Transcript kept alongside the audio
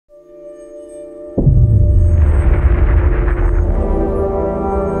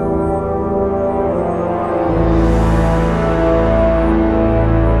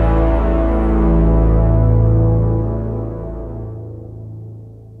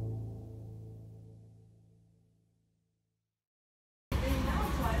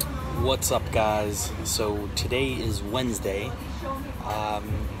What's up, guys? So today is Wednesday. I'm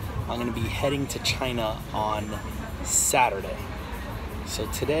going to be heading to China on Saturday. So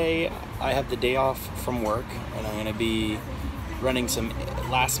today I have the day off from work and I'm going to be running some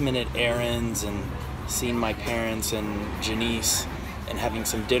last minute errands and seeing my parents and Janice and having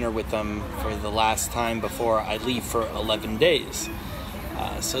some dinner with them for the last time before I leave for 11 days.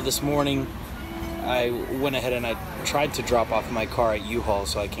 So this morning I went ahead and I tried to drop off my car at U-Haul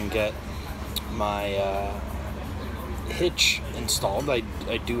so I can get my hitch installed. I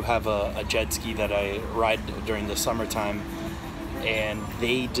do have a jet ski that I ride during the summertime, and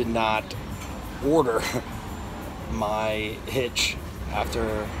they did not order my hitch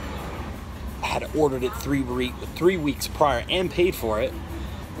after I had ordered it 3 weeks prior and paid for it,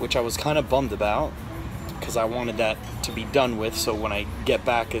 which I was kind of bummed about because I wanted that to be done with, so when I get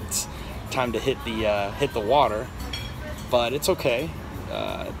back it's time to hit the water. But it's okay.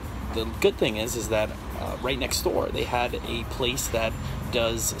 The good thing is that right next door they had a place that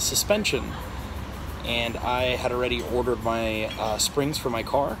does suspension, and I had already ordered my springs for my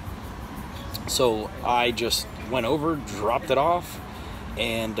car, so I just went over, dropped it off,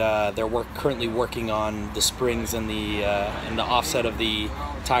 and they're currently working on the springs and the offset of the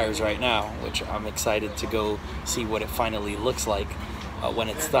tires right now, which I'm excited to go see what it finally looks like when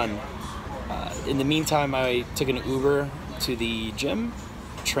it's done. In the meantime, I took an Uber to the gym,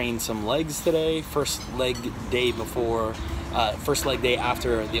 trained some legs today. First leg day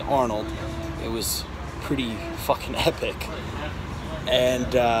after the Arnold. It was pretty fucking epic.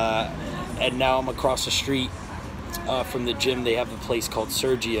 And now I'm across the street from the gym. They have a place called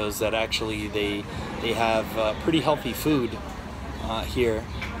Sergio's that actually they have pretty healthy food here.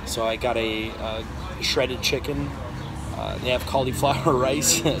 So I got a shredded chicken. They have cauliflower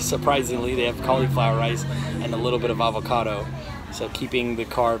rice. Surprisingly, they have cauliflower rice and a little bit of avocado. So keeping the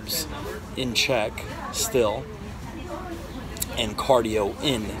carbs in check still, and cardio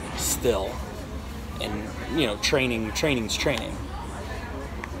in still, and you know, training's training.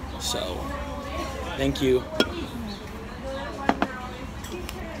 So thank you.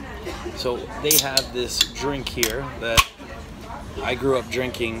 So they have this drink here that I grew up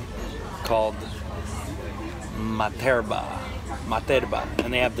drinking called Materba,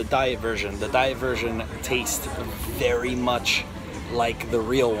 and they have the diet version. The diet version tastes very much like the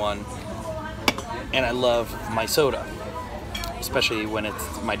real one, and I love my soda, especially when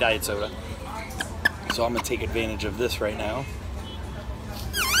it's my diet soda. So I'm gonna take advantage of this right now.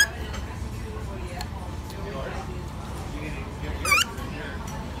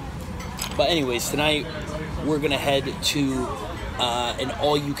 But anyways, tonight we're gonna head to an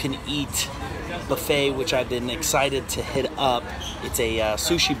all-you-can-eat buffet, which I've been excited to hit up. It's a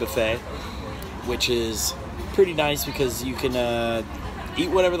sushi buffet, which is pretty nice because you can eat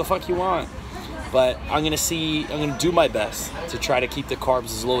whatever the fuck you want. But I'm gonna do my best to try to keep the carbs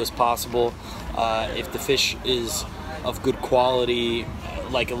as low as possible. If the fish is of good quality,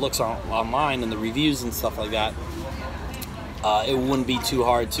 like it looks online and the reviews and stuff like that, it wouldn't be too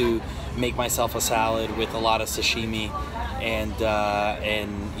hard to make myself a salad with a lot of sashimi and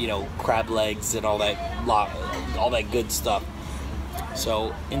you know, crab legs and all that good stuff.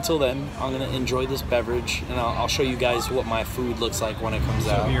 So until then, I'm gonna enjoy this beverage, and I'll show you guys what my food looks like when it comes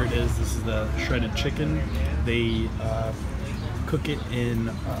out. So here it is. This is the shredded chicken. They cook it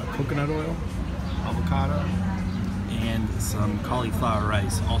in coconut oil, avocado, and some cauliflower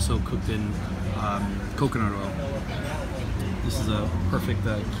rice, also cooked in coconut oil. This is a perfect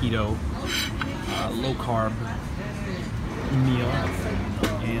keto, low carb meal,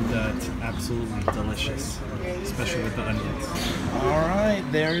 and it's absolutely delicious, especially with the onions. All right,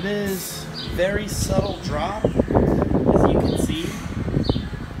 there it is. Very subtle drop, as you can see,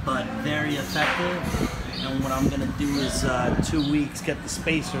 but very effective. And what I'm gonna do is 2 weeks get the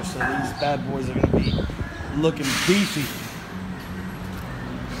spacer, so these bad boys are gonna be looking beefy.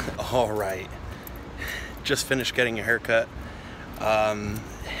 All right, just finished getting a haircut.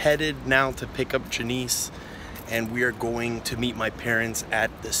 Headed now to pick up Janice, and we are going to meet my parents at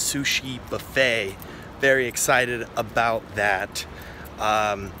the sushi buffet. Very excited about that.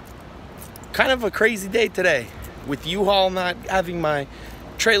 Kind of a crazy day today with U-Haul not having my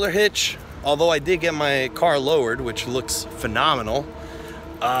trailer hitch, although I did get my car lowered, which looks phenomenal.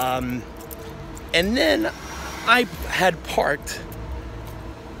 And then I had parked,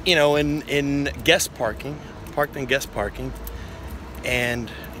 you know, in guest parking, parked in guest parking,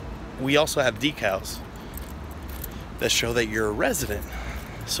 and we also have decals that show that you're a resident.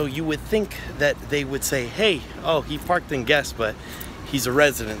 So you would think that they would say, hey, oh, he parked in guest, but he's a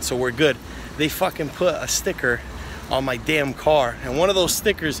resident, so we're good. They fucking put a sticker on my damn car. And one of those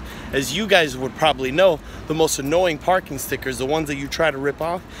stickers, as you guys would probably know, the most annoying parking stickers, the ones that you try to rip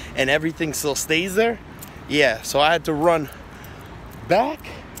off and everything still stays there. Yeah, so I had to run back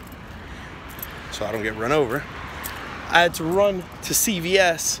so I don't get run over. I had to run to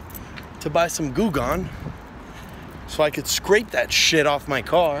CVS to buy some Goo Gone so I could scrape that shit off my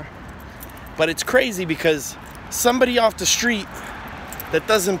car. But it's crazy because somebody off the street that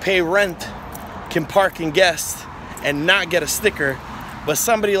doesn't pay rent can park and guest and not get a sticker, but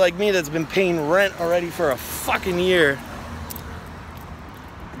somebody like me that's been paying rent already for a fucking year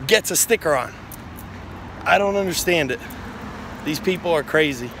gets a sticker on. I don't understand it. These people are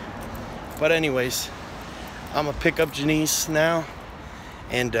crazy. But anyways, I'm gonna pick up Janice now,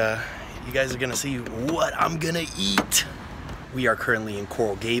 and you guys are gonna see what I'm gonna eat. We are currently in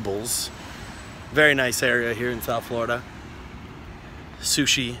Coral Gables. Very nice area here in South Florida.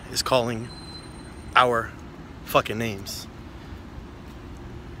 Sushi is calling our fucking names.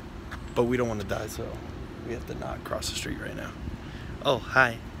 But we don't want to die, so we have to not cross the street right now. Oh,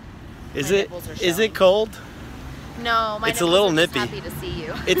 hi. Is it cold? No, my it's a little nippy. Just happy to see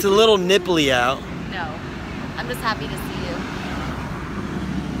you. It's a little nipply out. No, I'm just happy to see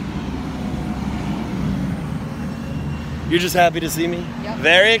you. You're just happy to see me? Yep.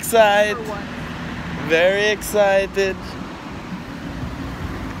 Very excited. Very excited.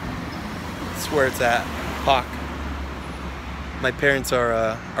 That's where it's at. Hawk. My parents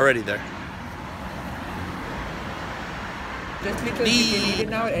are already there. Just because you can eat it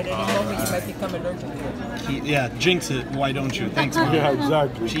now, at any moment you might become allergic to it. Yeah, jinx it. Why don't you? Thanks, Mom. Yeah,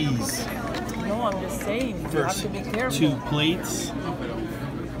 exactly. Jeez. No, I'm just saying, you First have to be careful. 2 plates.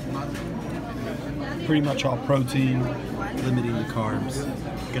 Pretty much all protein, limiting the carbs.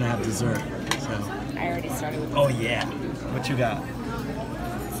 Gonna have dessert. So. I already started with Oh yeah. What you got?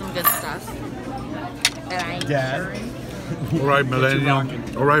 some good stuff that I ain't Dad. All right,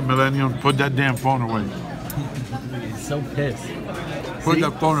 Millennium. All right, Millennium. Put that damn phone away. He's so pissed. Put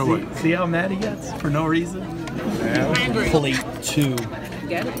that phone away. See how mad he gets for no reason? Angry. Plate 2.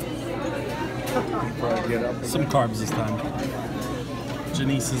 Get it? Some carbs this time.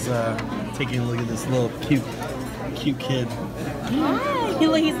 Janice is taking a look at this little cute kid. Hi.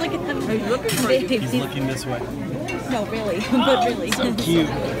 He's looking at me. He's looking for you. He's looking this way. No, really. But really. So cute.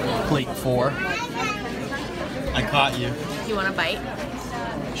 Plate 4. I caught you. You want a bite?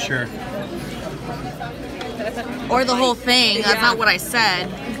 Sure. Or the whole thing. That's not what I said.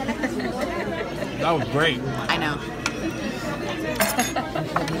 That was great. I know.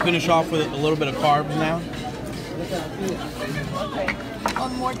 Finish off with a little bit of carbs now.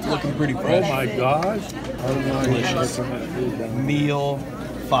 One more time. Looking pretty Oh fresh. my gosh. Delicious. Meal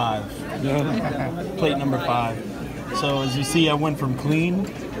 5. Plate number 5. So as you see, I went from clean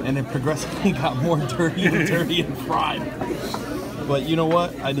and it progressively got more dirty and dirty and fried. But you know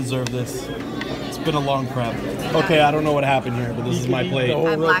what? I deserve this. It's been a long prep. Okay, I don't know what happened here, but this is my plate.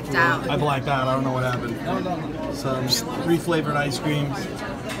 I blacked out. I blacked out. I don't know what happened. Some 3 flavored ice creams,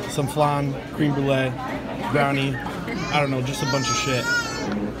 some flan, cream brulee, brownie. I don't know, just a bunch of shit.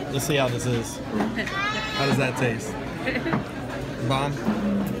 Let's see how this is. How does that taste? Bomb?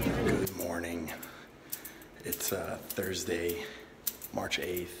 Good morning. It's Thursday, March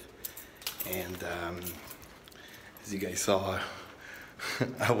 8th. And as you guys saw,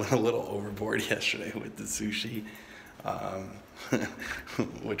 I went a little overboard yesterday with the sushi,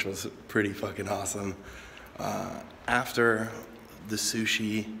 which was pretty fucking awesome. After the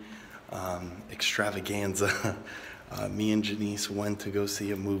sushi extravaganza, me and Janice went to go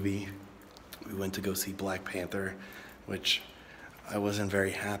see a movie. We went to go see Black Panther, which I wasn't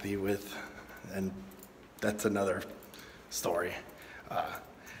very happy with, and that's another story.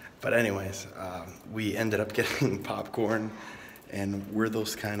 But anyways, we ended up getting popcorn, and we're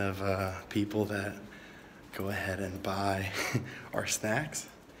those kind of people that go ahead and buy our snacks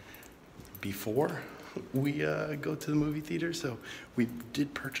before we go to the movie theater. So we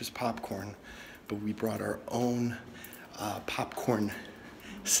did purchase popcorn, but we brought our own popcorn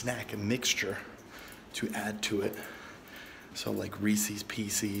snack mixture to add to it. So like Reese's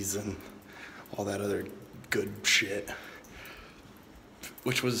Pieces and all that other good shit,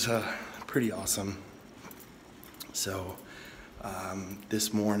 which was pretty awesome. So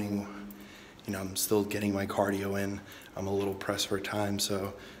this morning, you know, I'm still getting my cardio in. I'm a little pressed for time,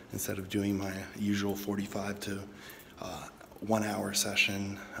 so instead of doing my usual 45 to 1 hour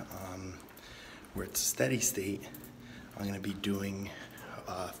session where it's steady state, I'm gonna be doing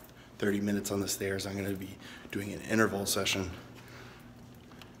 30 minutes on the stairs. I'm gonna be doing an interval session.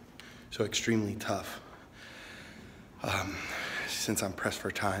 So extremely tough. Since I'm pressed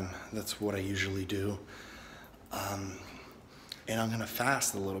for time, that's what I usually do. And I'm gonna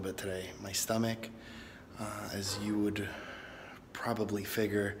fast a little bit today. My stomach, as you would probably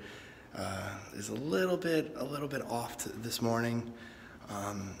figure, is a little bit off this morning,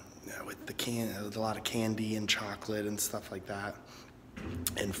 with a lot of candy and chocolate and stuff like that,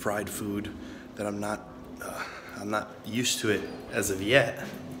 and fried food that I'm not used to it as of yet.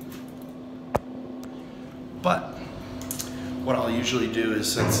 But what I'll usually do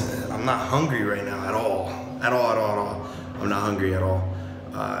is, since I'm not hungry right now at all, I'm not hungry at all,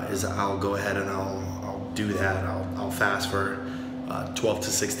 is I'll go ahead and I'll do that. I'll fast for 12 to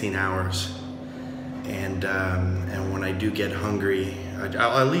 16 hours. And when I do get hungry,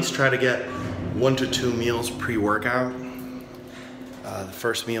 I'll at least try to get 1 to 2 meals pre-workout. The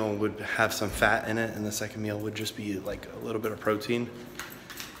first meal would have some fat in it, and the second meal would just be like a little bit of protein.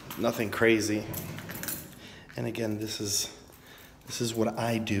 Nothing crazy. And again, this is what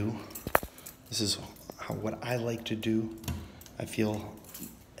I do. This is what I like to do. I feel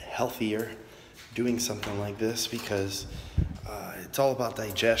healthier doing something like this because it's all about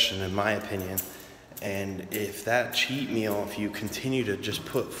digestion, in my opinion. And if that cheat meal, if you continue to just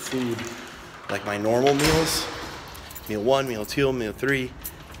put food like my normal meals, meal 1, meal 2, meal 3,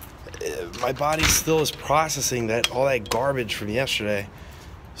 my body still is processing all that garbage from yesterday.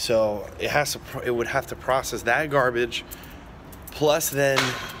 So it would have to process that garbage, plus then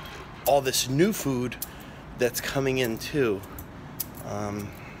all this new food that's coming in too. I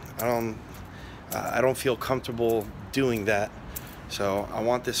don't feel comfortable doing that. So I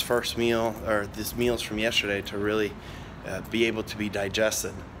want this first meal, or these meals from yesterday, to really be able to be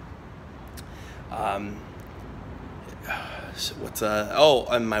digested. So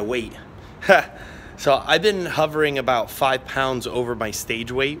and my weight. So I've been hovering about 5 pounds over my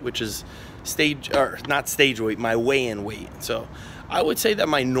stage weight, which is not stage weight, my weigh-in weight. So I would say that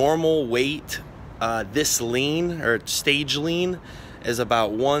my normal weight, this lean or stage lean, is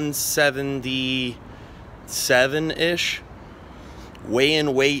about 177-ish.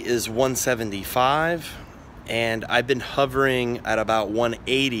 Weigh-in weight is 175, and I've been hovering at about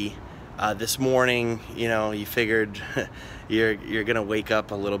 180. This morning, you figured you're gonna wake up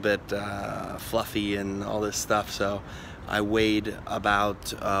a little bit fluffy and all this stuff, so I weighed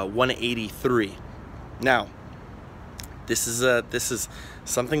about 183. Now, this is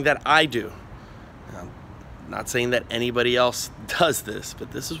something that I do. I'm not saying that anybody else does this,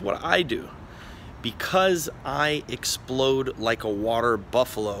 but this is what I do. Because I explode like a water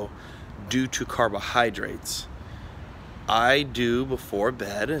buffalo due to carbohydrates, I do before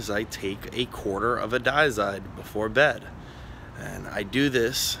bed is I take a quarter of a diazide before bed. And I do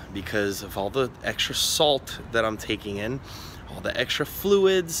this because of all the extra salt that I'm taking in, all the extra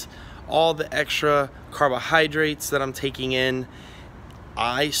fluids, all the extra carbohydrates that I'm taking in.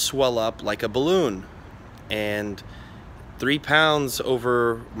 I swell up like a balloon, and 3 pounds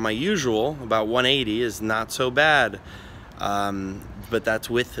over my usual, about 180, is not so bad. But that's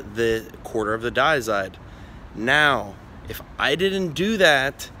with the quarter of the diazide. Now, if I didn't do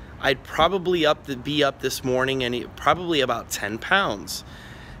that, I'd probably be up this morning and probably about 10 pounds.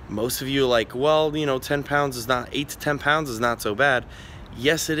 Most of you are like, well, 10 pounds is not, 8 to 10 pounds is not so bad.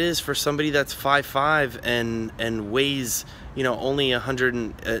 Yes, it is for somebody that's 5'5" and weighs, only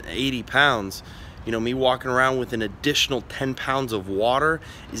 180 pounds. Me walking around with an additional 10 pounds of water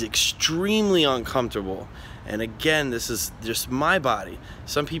is extremely uncomfortable. And again, this is just my body.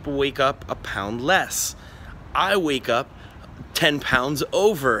 Some people wake up a pound less. I wake up 10 pounds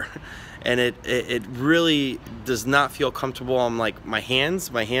over, and it really does not feel comfortable. I'm like, my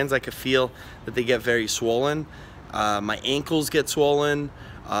hands, I could feel that they get very swollen. My ankles get swollen.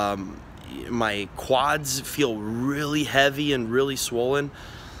 My quads feel really heavy and really swollen.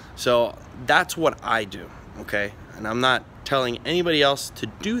 So that's what I do, okay? And I'm not telling anybody else to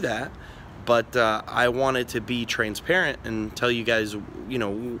do that, but I wanted to be transparent and tell you guys,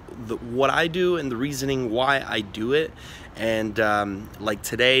 what I do and the reasoning why I do it. And like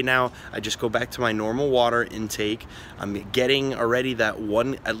today now, I just go back to my normal water intake. I'm getting already that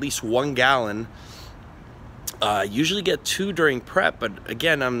at least 1 gallon. Usually get 2 during prep, but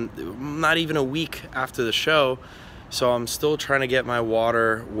again, I'm not even a week after the show. So I'm still trying to get my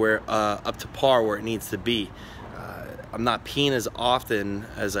water up to par where it needs to be. I'm not peeing as often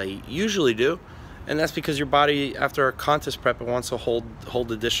as I usually do, and that's because your body, after a contest prep, it wants to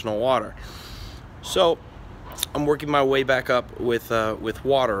hold additional water. So I'm working my way back up with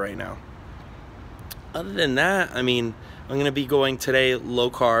water right now. Other than that, I mean, I'm going to be going today low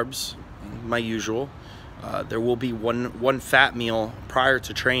carbs, my usual. There will be one fat meal prior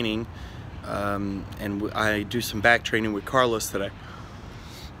to training. And I do some back training with Carlos today.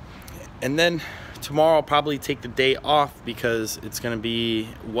 And then tomorrow I'll probably take the day off because it's gonna be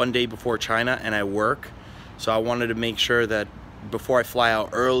one day before China and I work. So I wanted to make sure that before I fly out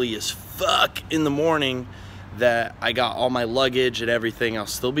early as fuck in the morning that I got all my luggage and everything. I'll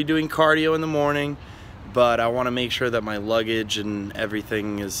still be doing cardio in the morning, but I want to make sure that my luggage and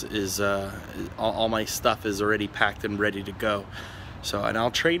everything is all my stuff is already packed and ready to go. So, and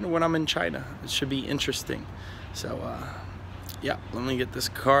I'll train when I'm in China. It should be interesting. So yeah, let me get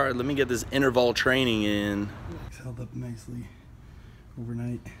this interval training in. It's held up nicely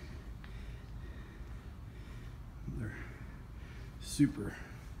overnight. They're super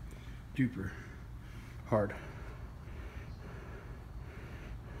duper hard.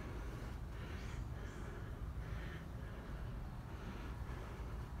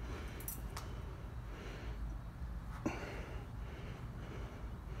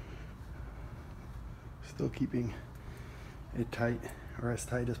 Still keeping it tight, or as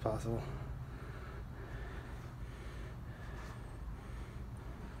tight as possible.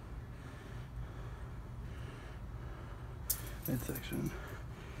 Midsection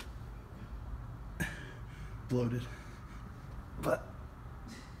bloated, but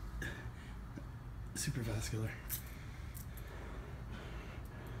super vascular.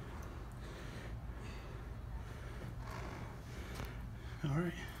 All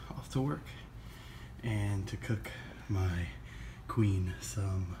right, off to work and to cook my queen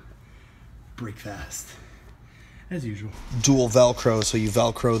some breakfast as usual. Dual Velcro, so you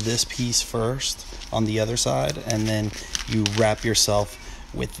Velcro this piece first on the other side, and then you wrap yourself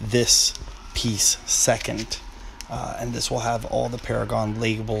with this piece second, and this will have all the Paragon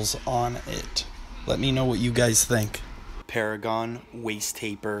labels on it. Let me know what you guys think. Paragon waist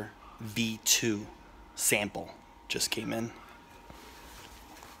taper V2 sample just came in.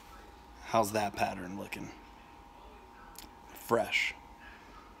 How's that pattern looking? Fresh.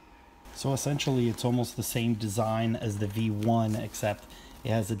 So essentially it's almost the same design as the V1, except it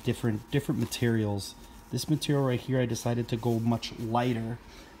has a different materials. This material right here, I decided to go much lighter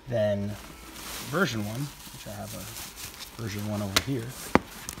than version 1, which I have a version 1 over here.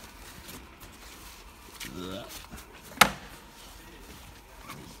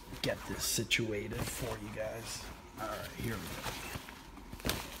 Get this situated for you guys. All right, here we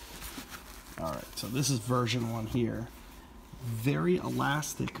go. All right, so this is version 1 here. Very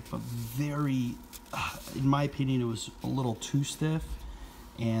elastic, but very, in my opinion, it was a little too stiff,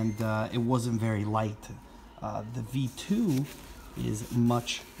 and it wasn't very light. The V2 is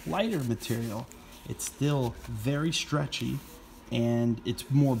much lighter material. It's still very stretchy, and it's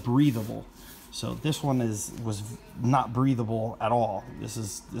more breathable. So this one was not breathable at all. This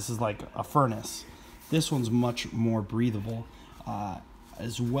is like a furnace. This one's much more breathable,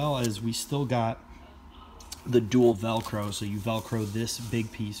 as well as we still got the dual Velcro. So you Velcro this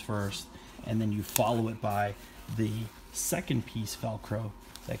big piece first, and then you follow it by the second piece Velcro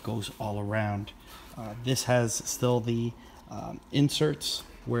that goes all around. This has still the inserts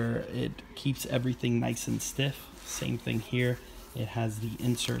where it keeps everything nice and stiff. Same thing here. It has the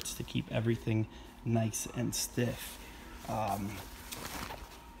inserts to keep everything nice and stiff.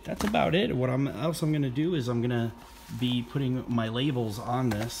 That's about it. What else I'm gonna do is I'm gonna be putting my labels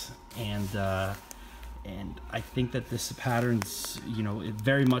on this, and I think that this pattern's, you know,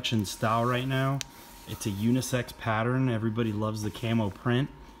 very much in style right now. It's a unisex pattern. Everybody loves the camo print.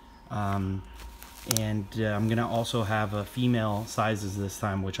 And I'm gonna also have female sizes this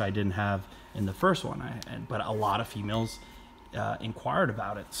time, which I didn't have in the first one. But a lot of females inquired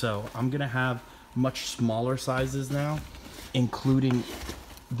about it. So I'm gonna have much smaller sizes now, including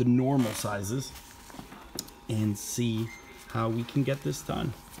the normal sizes, and see how we can get this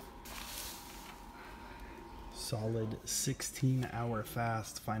done. Solid 16-hour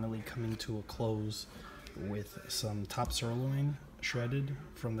fast finally coming to a close with some top sirloin shredded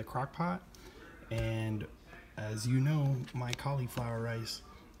from the crock pot, and as you know, my cauliflower rice.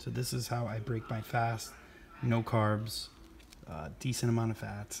 So this is how I break my fast. No carbs, decent amount of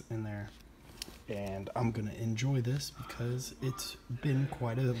fats in there, and I'm gonna enjoy this because it's been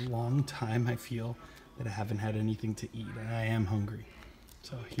quite a long time, I feel, that I haven't had anything to eat, and I am hungry.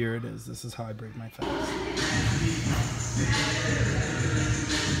 So here it is. This is how I break my fast.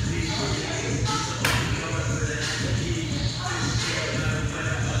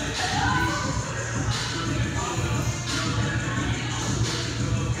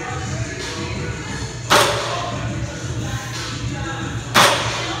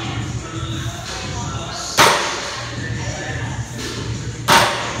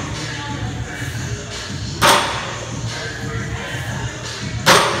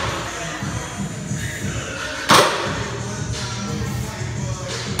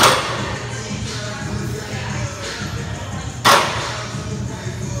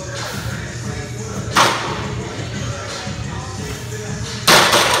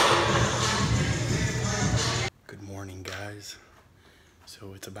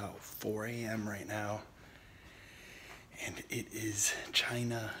 So it's about 4 a.m. right now, and it is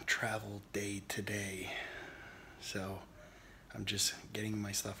China travel day today. So I'm just getting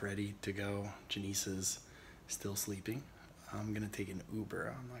my stuff ready to go. Janice is still sleeping. I'm gonna take an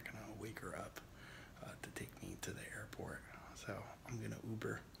Uber. I'm not gonna wake her up to take me to the airport. So I'm gonna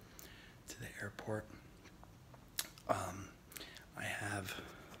Uber to the airport. I have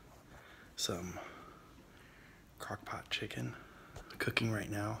some crock-pot chicken cooking right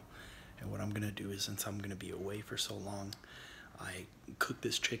now, and what I'm gonna do is, since I'm gonna be away for so long, I cook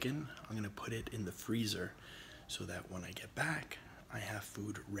this chicken. I'm gonna put it in the freezer so that when I get back I have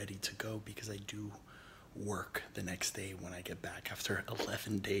food ready to go, because I do work the next day when I get back after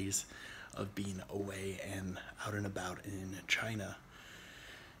 11 days of being away and out and about in China.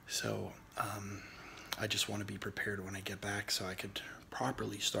 So I just want to be prepared when I get back so I could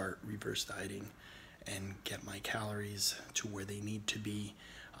properly start reverse dieting and get my calories to where they need to be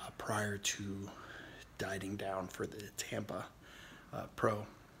prior to dieting down for the Tampa Pro.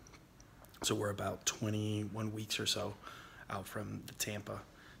 So we're about 21 weeks or so out from the Tampa.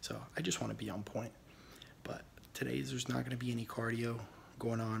 So I just want to be on point. But today there's not going to be any cardio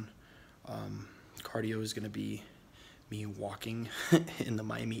going on. Cardio is going to be me walking in the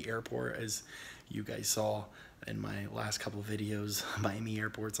Miami airport. As you guys saw in my last couple videos, Miami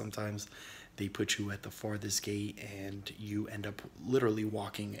airport, sometimes they put you at the farthest gate and you end up literally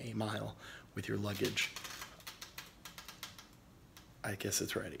walking a mile with your luggage. I guess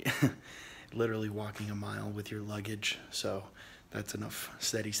it's ready. Literally walking a mile with your luggage. So that's enough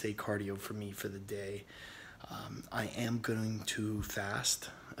steady state cardio for me for the day. I am going to fast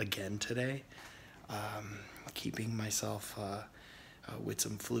again today, keeping myself with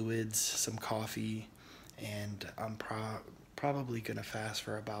some fluids, some coffee, and I'm probably gonna fast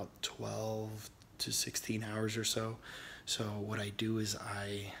for about 12 to 16 hours or so. So what I do is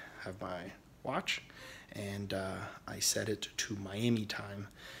I have my watch and I set it to Miami time.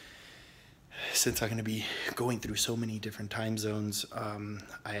 Since I'm going to be going through so many different time zones,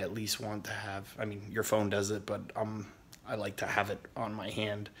 I at least want to have, I mean, your phone does it, but I like to have it on my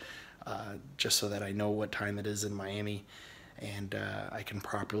hand just so that I know what time it is in Miami, and I can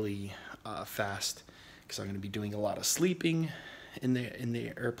properly fast, because I'm going to be doing a lot of sleeping in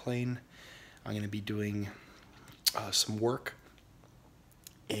the airplane. I'm going to be doing some work,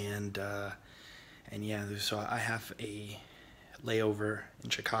 and yeah, so I have a layover in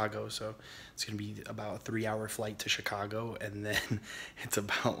Chicago, so it's gonna be about a 3-hour flight to Chicago, and then it's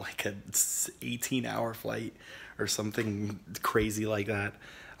about like a 18-hour flight or something crazy like that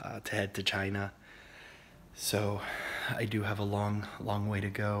to head to China. So I do have a long way to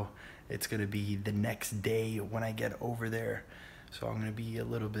go. It's gonna be the next day when I get over there, so I'm gonna be a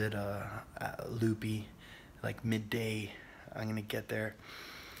little bit loopy. Like midday I'm gonna get there.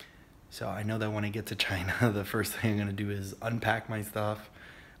 So I know that when I get to China, the first thing I'm going to do is unpack my stuff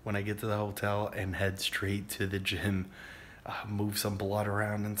when I get to the hotel and head straight to the gym, move some blood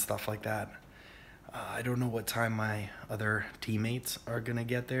around and stuff like that. I don't know what time my other teammates are going to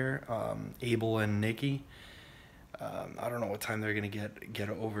get there, Abel and Nikki. I don't know what time they're going to get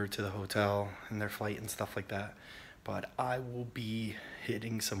over to the hotel and their flight and stuff like that. But I will be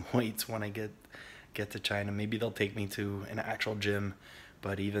hitting some weights when I get to China. Maybe they'll take me to an actual gym.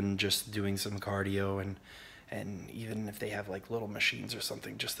 But even just doing some cardio and even if they have like little machines or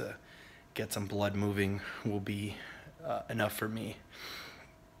something just to get some blood moving will be enough for me.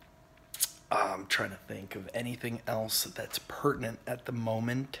 I'm trying to think of anything else that's pertinent at the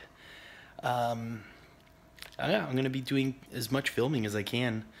moment. Yeah, I'm going to be doing as much filming as I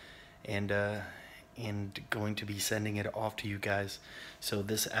can and going to be sending it off to you guys. So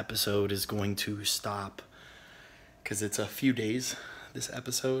this episode is going to stop because it's a few days. This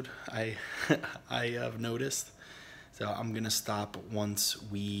episode I have noticed, so I'm gonna stop once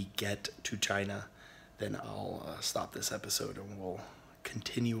we get to China. Then I'll stop this episode and we'll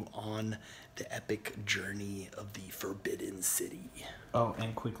continue on the epic journey of the Forbidden City. Oh,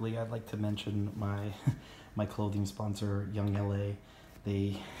 and quickly I'd like to mention my clothing sponsor, Young LA.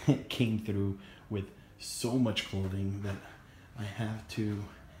 They came through with so much clothing that I have to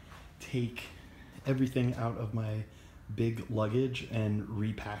take everything out of my big luggage and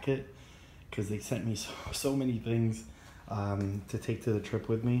repack it, because they sent me so many things to take to the trip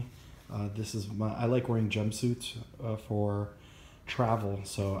with me. This is I like wearing jumpsuits for travel,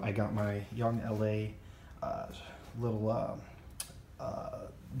 so I got my Young LA little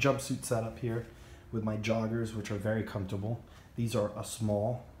jumpsuit set up here with my joggers, which are very comfortable. These are a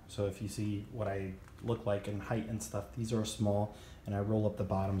small, so if you see what I look like in height and stuff, these are small, and I roll up the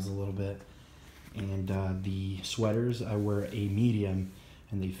bottoms a little bit. And the sweaters, I wear a medium,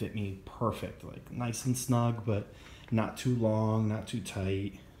 and they fit me perfect, like nice and snug, but not too long, not too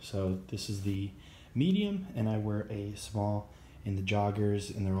tight. So this is the medium, and I wear a small in the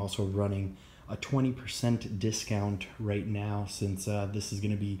joggers, and they're also running a 20% discount right now since this is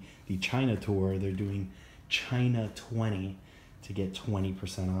going to be the China tour. They're doing China 20 to get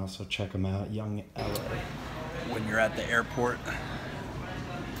 20% off, so check them out. Young LA. When you're at the airport,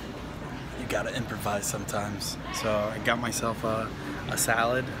 you gotta improvise sometimes. So I got myself a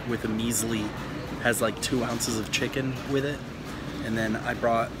salad with a measly, has like 2 ounces of chicken with it, and then I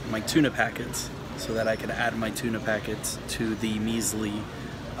brought my tuna packets so that I could add my tuna packets to the measly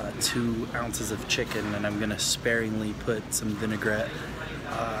 2 ounces of chicken, and I'm gonna sparingly put some vinaigrette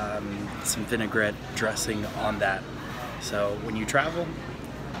dressing on that. So when you travel,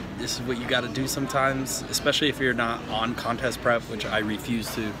 this is what you got to do sometimes, especially if you're not on contest prep, which I refuse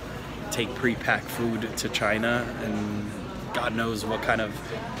to take pre-packed food to China, and God knows what kind of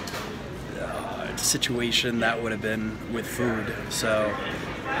situation that would have been with food. So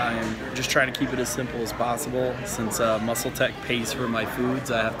I'm just trying to keep it as simple as possible. Since Muscle Tech pays for my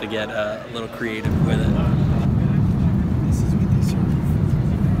foods, I have to get a little creative with it. This is what they serve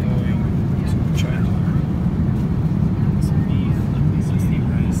going to China. Some beef, some steamed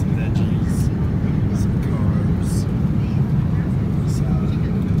rice, some veggies, some carbs, salad,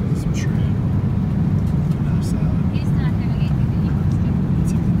 some shrimp, another salad.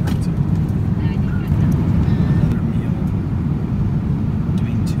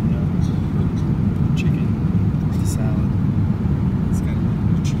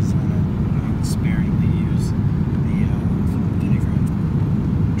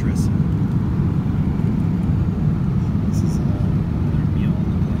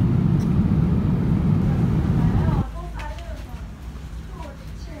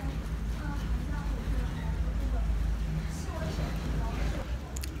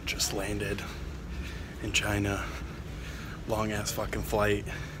 Just landed in China. Long ass fucking flight.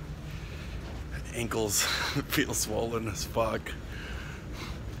 Ankles feel swollen as fuck.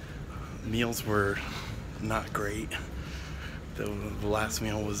 Meals were not great. The last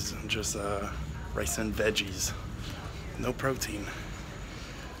meal was just rice and veggies. No protein.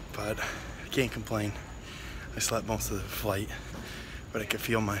 But I can't complain. I slept most of the flight, but I could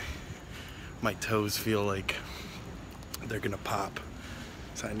feel my toes feel like they're gonna pop.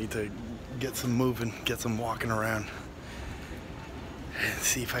 So I need to get some moving, get some walking around, and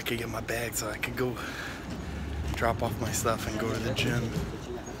see if I could get my bag so I could go drop off my stuff and go to the gym.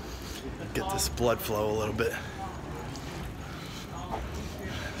 Get this blood flow a little bit.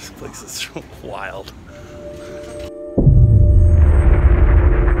 This place is so wild.